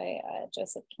inspired by a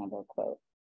Joseph Campbell quote,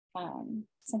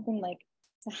 something like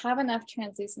to have enough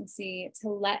translucency to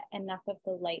let enough of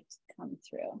the light come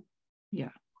through in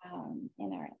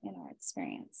our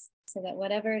experience, so that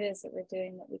whatever it is that we're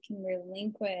doing, that we can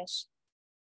relinquish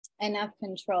enough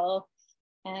control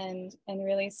and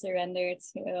really surrender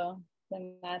to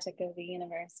the magic of the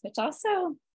universe, which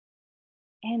also,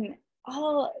 and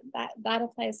all that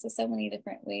applies to so many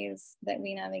different ways that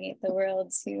we navigate the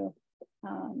world, to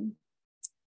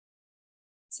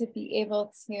be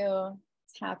able to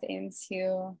tap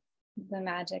into the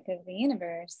magic of the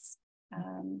universe.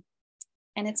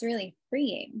 And it's really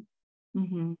freeing,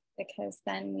 because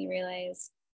then we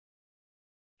realize,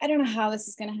 I don't know how this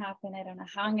is going to happen. I don't know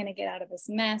how I'm going to get out of this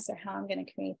mess, or how I'm going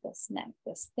to create this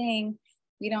thing.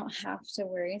 We don't have to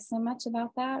worry so much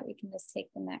about that. We can just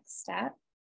take the next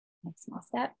small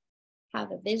step,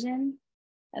 have a vision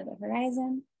of the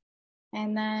horizon,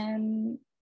 and then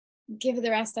give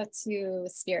the rest up to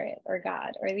spirit or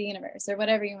God or the universe or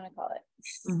whatever you want to call it.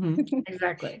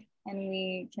 Exactly. And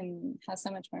we can have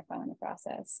so much more fun in the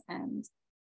process, and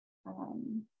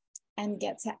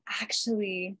get to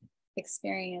actually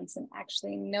experience and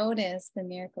actually notice the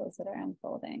miracles that are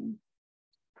unfolding.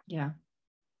 Yeah.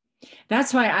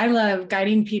 That's why I love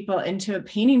guiding people into a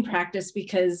painting practice,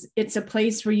 because it's a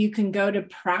place where you can go to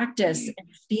practice and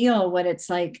feel what it's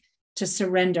like to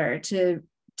surrender, to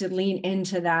lean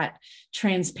into that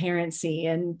transparency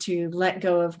and to let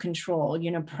go of control,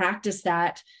 practice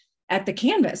that at the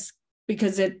canvas,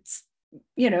 because it's,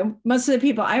 most of the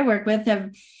people I work with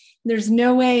there's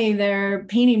no way their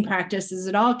painting practice is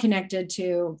at all connected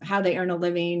to how they earn a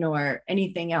living or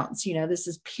anything else. This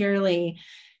is purely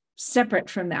separate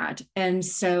from that. And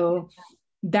so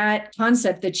that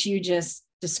concept that you just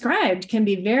described can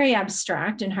be very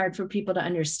abstract and hard for people to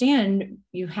understand.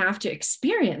 You have to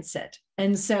experience it.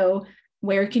 And so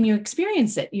where can you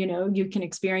experience it? You know, you can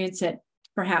experience it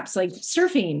perhaps like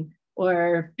surfing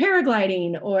or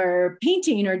paragliding or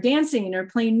painting or dancing or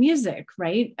playing music,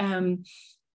 right?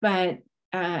 But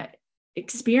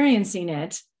experiencing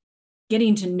it,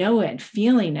 getting to know it,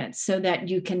 feeling it, so that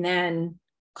you can then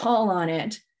call on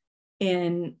it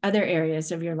in other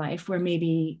areas of your life where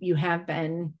maybe you have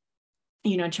been,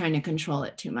 you know, trying to control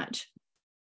it too much.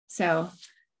 So,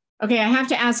 okay, I have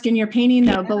to ask, in your painting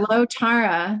though, below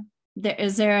Tara,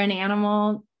 is there an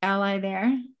animal ally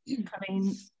there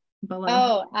coming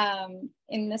below? Oh,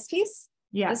 in this piece?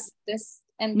 Yeah. This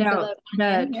and No, below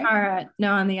the Tara,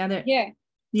 no, on the other. Here.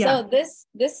 Yeah. So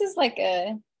this is like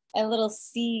a little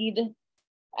seed.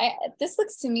 This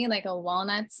looks to me like a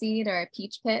walnut seed or a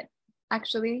peach pit.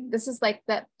 Actually, this is like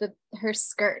her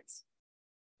skirt.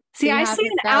 See, I see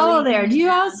an owl there. Do you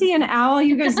all see an owl?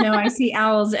 You guys know I see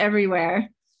owls everywhere.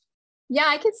 Yeah,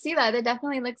 I could see that. It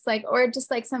definitely looks like, or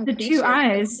just like some the creature, two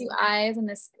eyes, two eyes, and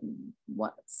this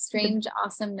strange,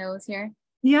 awesome nose here.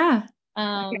 Yeah.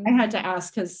 I had to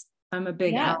ask because I'm a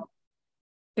big owl.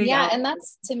 Yeah, and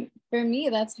that's for me,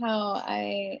 that's how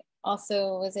I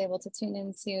also was able to tune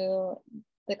into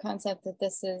the concept that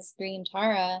this is green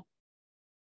Tara,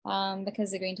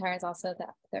 because the green Tara is also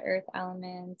the earth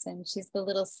element, and she's the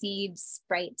little seed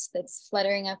sprite that's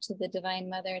fluttering up to the divine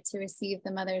mother to receive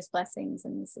the mother's blessings,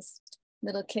 and this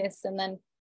little kiss, and then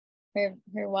her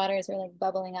waters are like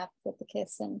bubbling up with the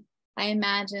kiss, and I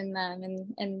imagine them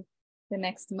in the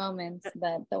next moment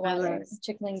that the water is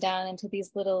trickling down into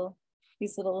these little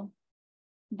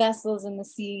vessels in the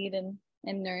seed and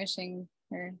nourishing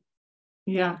her.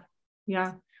 Yeah.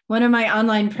 One of my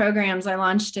online programs, I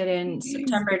launched it in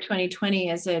September 2020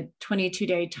 as a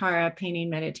 22-day Tara painting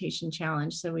meditation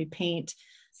challenge. So we paint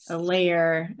a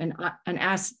layer,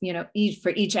 for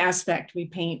each aspect we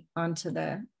paint onto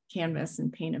the canvas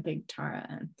and paint a big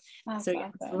Tara. That's so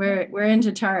awesome. we're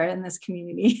into Tara in this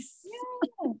community.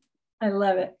 Yeah. I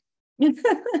love it.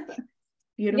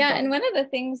 Beautiful. Yeah, and one of the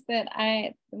things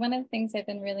I've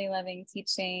been really loving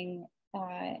teaching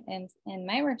in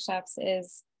my workshops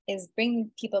is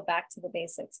bringing people back to the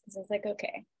basics, because it's like,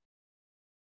 okay,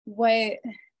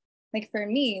 for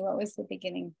me, what was the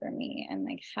beginning for me, and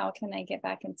like how can I get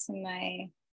back into my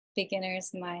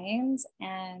beginner's mind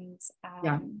and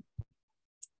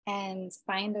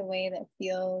find a way that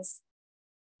feels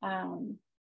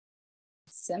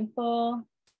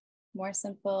more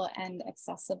simple and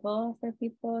accessible for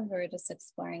people who are just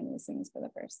exploring these things for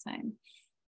the first time.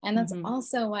 And that's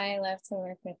also why I love to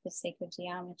work with the sacred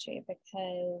geometry,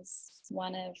 because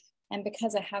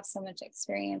because I have so much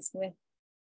experience with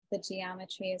the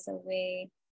geometry as a way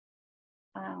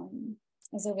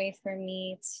for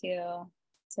me to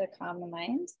calm the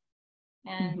mind.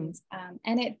 And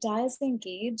it does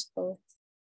engage both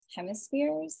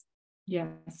hemispheres.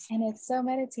 Yes. And it's so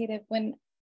meditative. When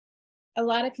a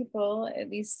lot of people, at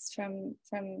least from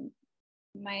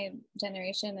my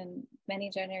generation and many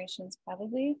generations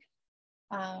probably,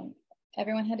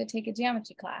 everyone had to take a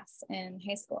geometry class in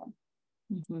high school.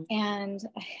 And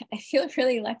I feel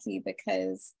really lucky,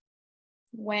 because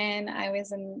when I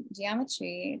was in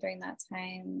geometry during that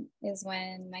time is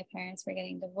when my parents were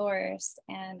getting divorced,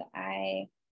 and I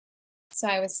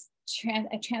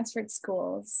transferred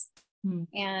schools.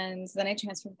 And then I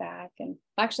transferred back, and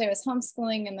actually I was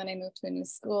homeschooling, and then I moved to a new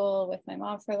school with my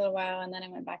mom for a little while, and then I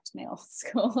went back to my old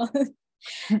school.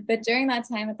 But during that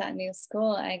time at that new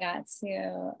school, I got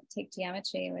to take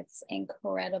geometry with this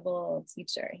incredible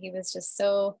teacher. He was just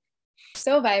so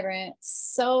vibrant,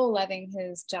 so loving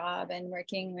his job and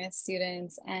working with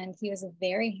students, and he was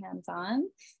very hands-on.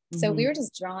 So we were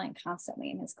just drawing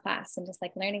constantly in his class and just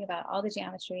like learning about all the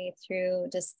geometry through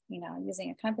just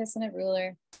using a compass and a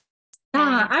ruler.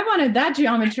 I wanted that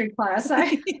geometry class.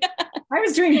 I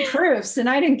was doing proofs and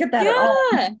I didn't get that at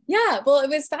all. Yeah. Well, it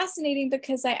was fascinating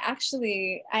because I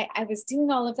was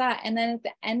doing all of that. And then at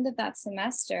the end of that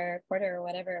semester, quarter or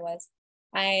whatever it was,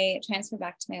 I transferred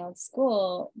back to my old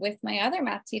school with my other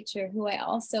math teacher, who I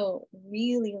also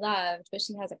really loved, but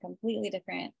she has a completely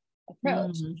different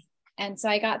approach. And so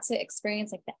I got to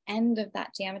experience like the end of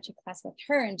that geometry class with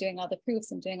her and doing all the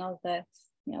proofs and doing all the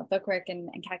bookwork and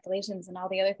calculations and all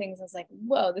the other things. I was like,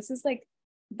 whoa, this is like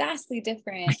vastly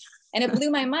different. And it blew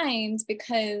my mind,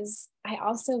 because I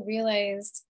also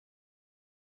realized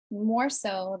more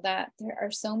so that there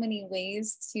are so many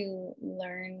ways to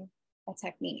learn a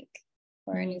technique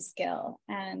or a new skill.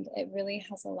 And it really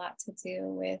has a lot to do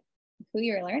with who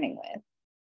you're learning with.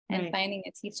 and Right. finding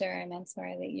a teacher or a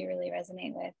mentor that you really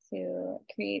resonate with, who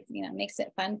creates, makes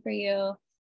it fun for you,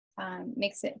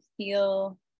 makes it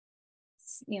feel,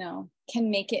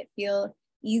 can make it feel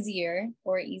easier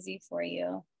or easy for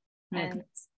you, Okay.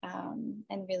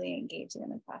 and really engage in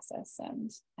the process,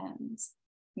 and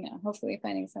hopefully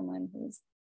finding someone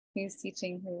who's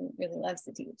teaching, who really loves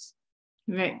to teach.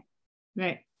 Right.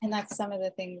 Right. And that's some of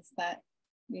the things that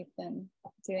we've been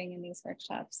doing in these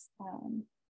workshops.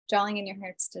 Drawing in Your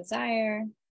Heart's Desire,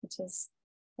 which is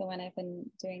the one I've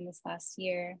been doing this last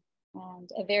year,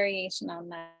 and a variation on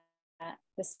that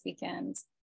this weekend,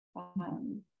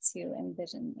 to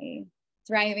envision a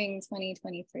thriving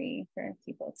 2023 for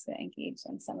people to engage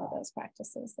in some of those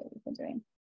practices that we've been doing.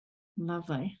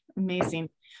 Lovely. Amazing.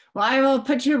 Well, I will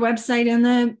put your website in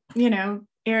the,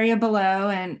 area below,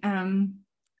 and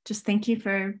just thank you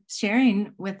for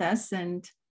sharing with us. And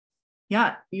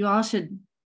yeah, you all should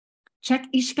check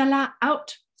Ishka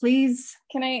out, please.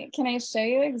 Can I show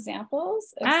you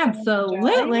examples of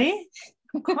Absolutely.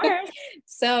 Of course.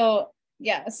 So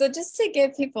just to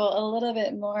give people a little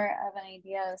bit more of an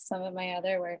idea of some of my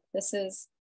other work,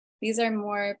 these are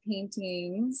more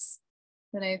paintings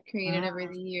that I've created over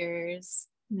the years.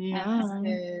 Yeah. And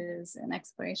this is an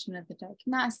exploration of the dark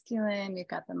masculine. We've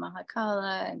got the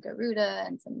Mahakala and Garuda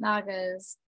and some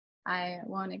Nagas. I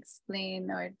won't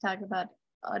explain or talk about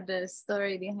the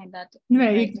story behind that.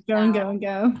 Right. Go and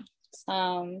go.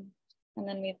 And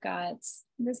then we've got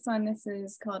this one. This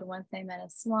is called Once I Met a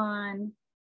Swan.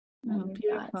 Oh,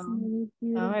 beautiful.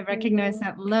 Oh, I recognize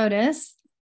that lotus.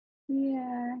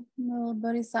 Yeah, little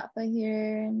bodhisattva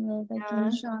here, and little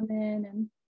Viking shaman, and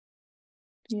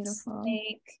beautiful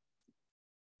snake.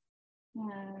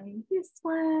 This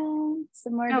one,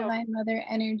 some more Divine Mother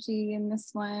energy in this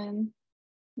one,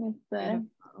 with the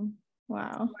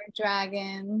more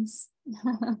dragons.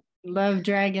 Love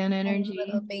dragon energy. And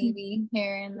little baby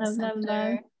here in the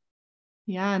center. Love.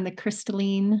 Yeah, and the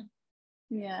crystalline.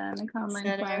 Yeah, and the calm line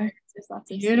flowers. There's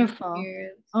lots of beautiful.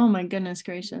 Oh my goodness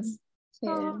gracious.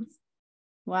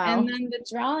 Wow. And then the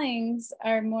drawings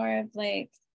are more of like,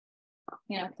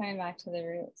 coming back to the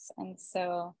roots. And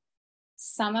so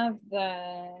some of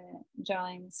the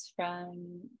drawings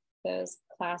from those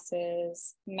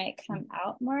classes might come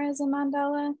out more as a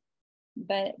mandala,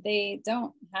 but they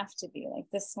don't have to be. Like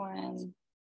this one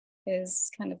is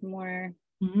kind of more,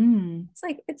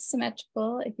 it's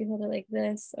symmetrical if you hold it like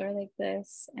this or like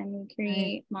this, and we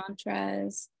create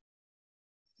mantras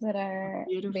that are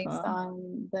based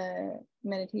on the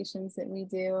meditations that we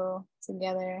do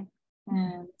together.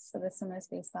 And so this one is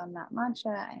based on that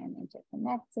mantra: I am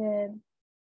interconnected.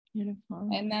 Beautiful.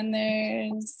 And then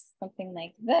there's something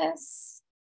like this.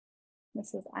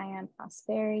 This is I am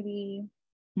prosperity.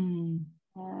 And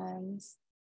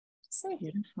just like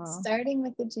starting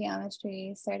with the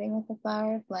geometry, starting with the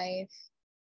flower of life,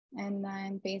 and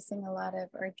then basing a lot of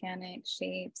organic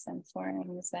shapes and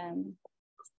forms and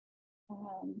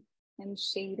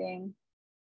shading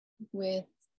with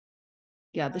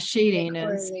the shading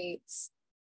correlates.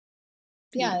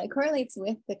 It correlates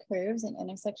with the curves and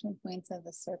intersection points of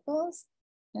the circles,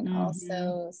 and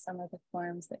also some of the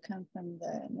forms that come from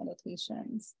the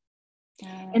meditations.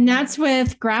 And that's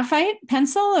with graphite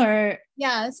pencil, or?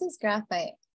 Yeah, this is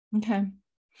graphite. Okay.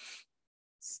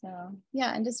 So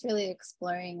and just really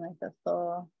exploring like the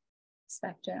full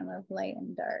spectrum of light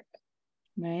and dark.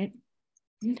 Right.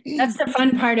 That's the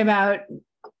fun part about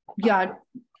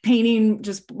painting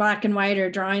just black and white or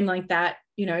drawing like that.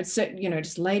 It's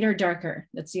just light or darker.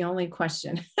 That's the only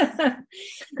question.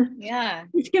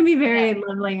 Which can be very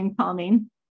lovely and calming.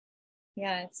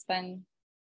 Yeah, it's fun.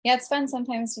 Yeah, it's fun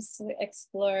sometimes just to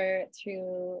explore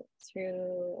through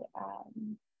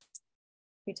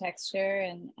texture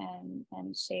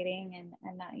and shading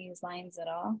and not use lines at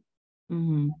all.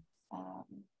 Beautiful.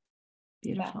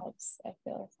 That helps, I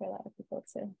feel, for a lot of people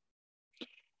too.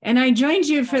 And I joined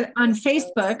you on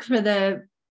Facebook for the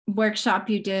workshop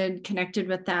you did connected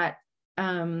with that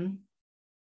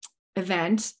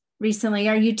event recently.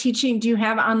 Are you teaching? Do you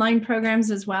have online programs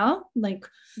as well?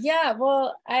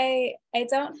 Well, I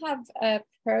don't have a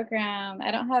program.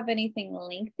 I don't have anything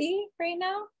lengthy right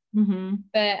now,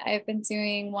 but I've been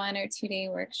doing 1 or 2 day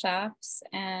workshops,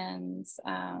 and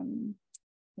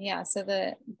so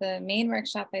the main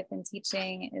workshop I've been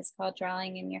teaching is called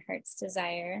Drawing in Your Heart's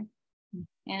Desire.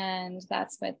 And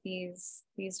that's what these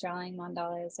drawing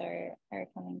mandalas are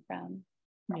coming from.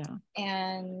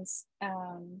 And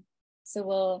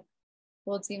so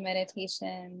we'll do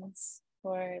meditations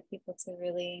for people to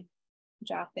really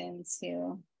drop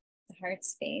into the heart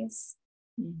space.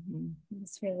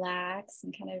 Just relax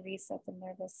and kind of reset the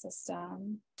nervous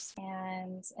system,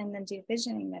 and then do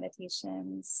visioning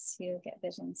meditations to get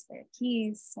visions for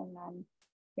keys, and then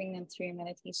bring them through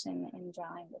meditation and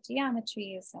drawing the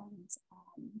geometries. And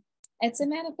it's a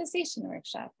manifestation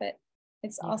workshop, but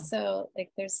it's also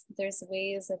like there's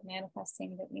ways of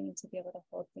manifesting that we need to be able to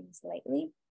hold things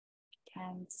lightly.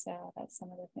 And so that's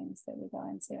some of the things that we go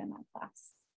into in that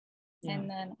class. And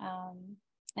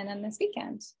then this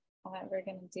weekend, we're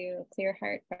going to do Clear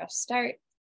Heart, Fresh Start.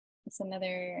 It's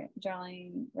another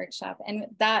drawing workshop. And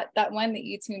that one that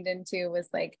you tuned into was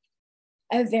like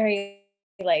a very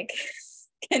like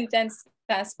condensed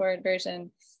fast forward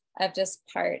version of just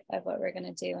part of what we're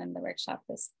going to do in the workshop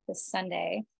this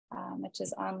Sunday, which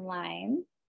is online.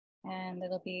 And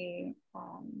it'll be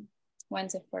 1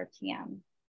 to 4 p.m.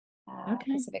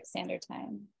 Pacific Standard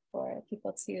Time for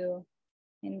people to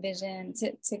envision,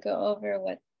 to go over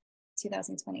what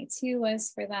 2022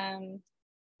 was for them,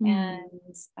 and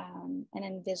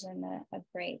envision a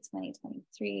bright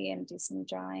 2023, and do some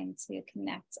drawing to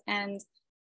connect. And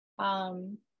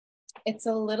it's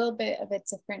a little bit of a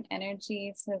different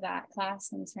energy to that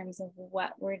class in terms of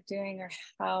what we're doing or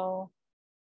how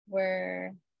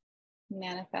we're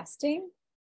manifesting,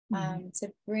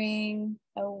 to bring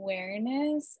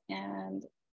awareness and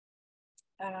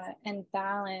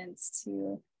balance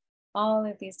to all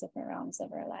of these different realms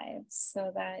of our lives,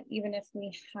 so that even if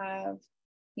we have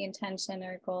the intention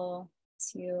or goal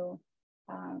to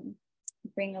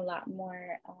bring a lot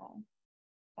more,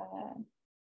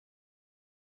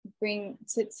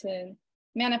 to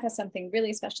manifest something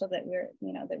really special that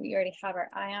we already have our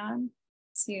eye on,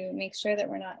 to make sure that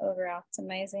we're not over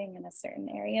optimizing in a certain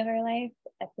area of our life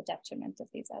at the detriment of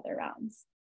these other realms.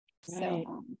 Right.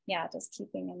 So just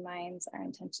keeping in mind our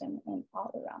intention in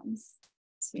all the realms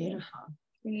to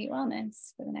create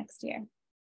wellness for the next year.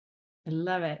 I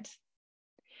love it.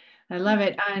 On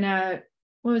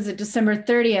what was it, December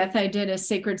 30th, I did a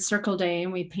sacred circle day,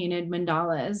 and we painted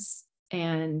mandalas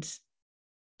and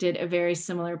did a very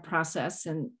similar process.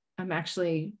 And I'm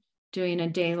actually doing a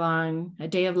day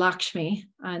of Lakshmi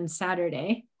on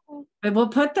Saturday. But we'll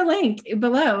put the link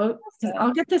below.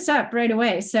 I'll get this up right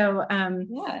away. So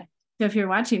so if you're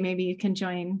watching, maybe you can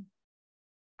join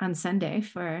on Sunday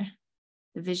for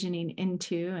the visioning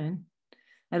into. And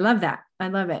I love that. I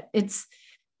love it. It's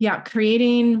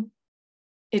creating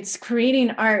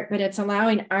art, but it's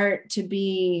allowing art to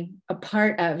be a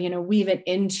part of, weave it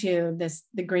into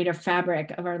the greater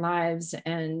fabric of our lives,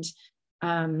 and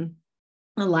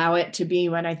allow it to be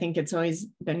what I think it's always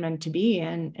been meant to be,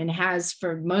 and has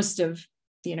for most of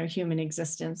human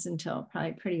existence until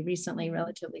probably pretty recently,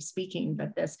 relatively speaking.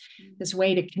 But this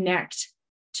way to connect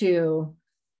to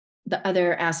the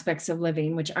other aspects of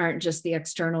living, which aren't just the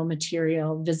external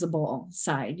material visible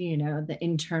side, the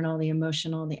internal, the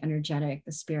emotional, the energetic,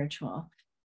 the spiritual.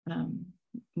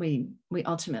 We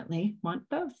ultimately want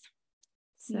both.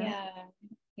 So.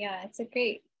 It's a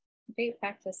great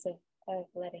practice of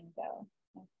letting go,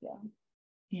 I feel.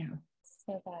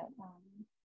 So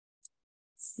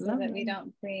that we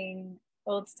don't bring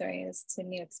old stories to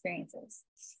new experiences.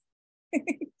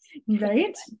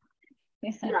 Right?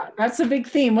 Yeah, that's a big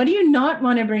theme. What do you not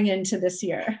want to bring into this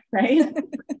year, right?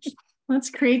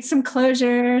 Let's create some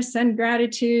closure, send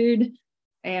gratitude,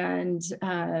 and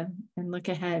look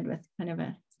ahead with kind of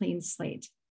a clean slate.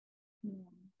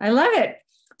 I love it.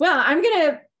 Well, I'm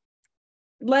going to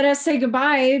let us say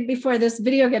goodbye before this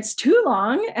video gets too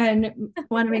long, and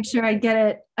want to make sure I get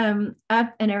it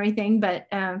up and everything. But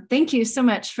thank you so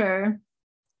much for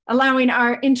allowing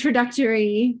our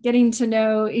introductory getting to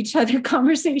know each other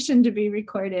conversation to be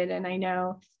recorded. And I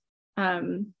know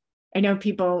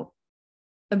people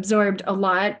absorbed a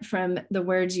lot from the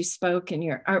words you spoke and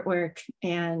your artwork,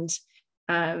 and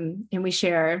we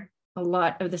share a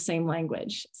lot of the same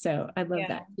language. So I love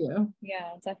that too.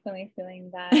 Yeah, definitely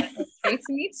feeling that. It's great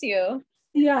to meet you.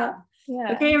 Yeah.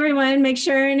 Okay, everyone, make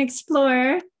sure and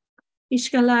explore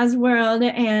Ishka La's world,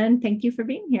 and thank you for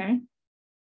being here.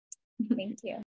 Thank you.